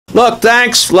Look,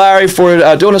 thanks, Larry,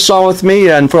 for doing a song with me,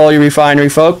 and for all you refinery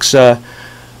folks.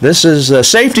 This is the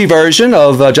safety version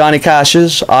of Johnny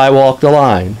Cash's I Walk the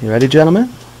Line. You ready, gentlemen?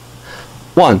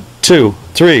 1, 2,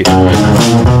 3.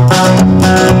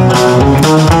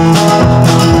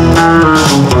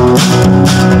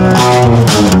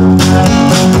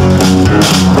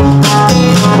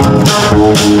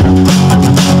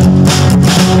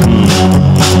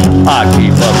 I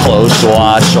keep a close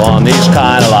watch on these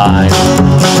kind of lines.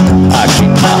 I keep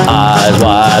my eyes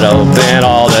wide open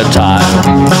all the time.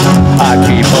 I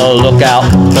keep a lookout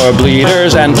for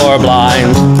bleeders and for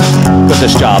blinds, 'cause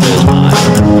this job is mine.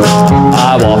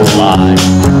 I walk the line.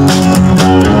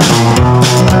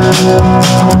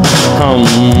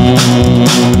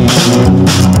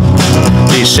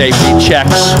 These safety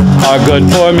checks are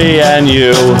good for me and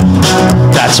you.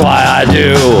 That's why I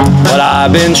do what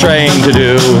I've been trained to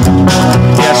do.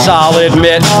 Yes, I'll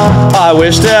admit I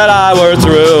wish that I were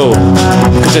through,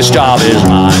 'cause this job is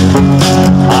mine.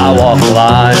 I walk the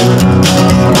line.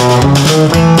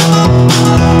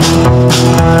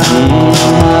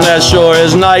 As sure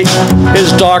as night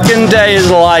is dark and day is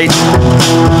light,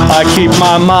 I keep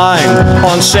my mind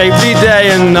on safety day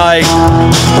and night.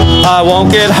 I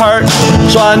won't get hurt,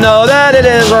 so I know that it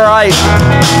is right.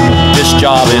 This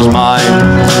job is mine,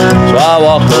 so I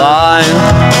walk the line.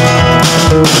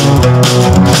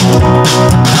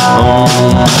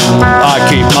 I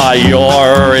keep my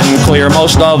urine clear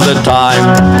most of the time.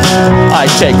 I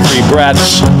take 3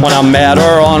 breaths when I'm mad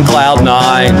or on cloud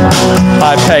 9.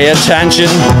 I pay attention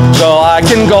so I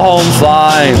can go home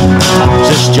fine.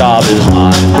 This job is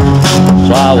mine,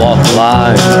 so I walk the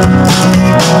line.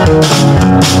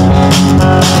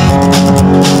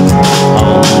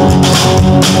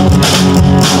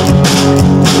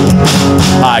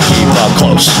 I keep a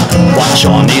close watch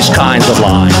on these kinds of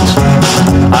lines.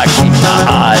 I keep my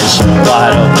eyes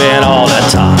wide open all the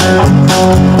time.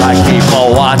 I keep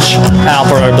a watch out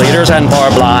for bleeders and for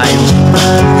blinds,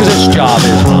 'cause this job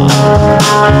is mine.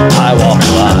 I walk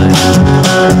the line.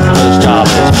 This job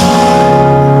is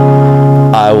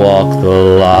mine. I walk the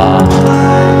line.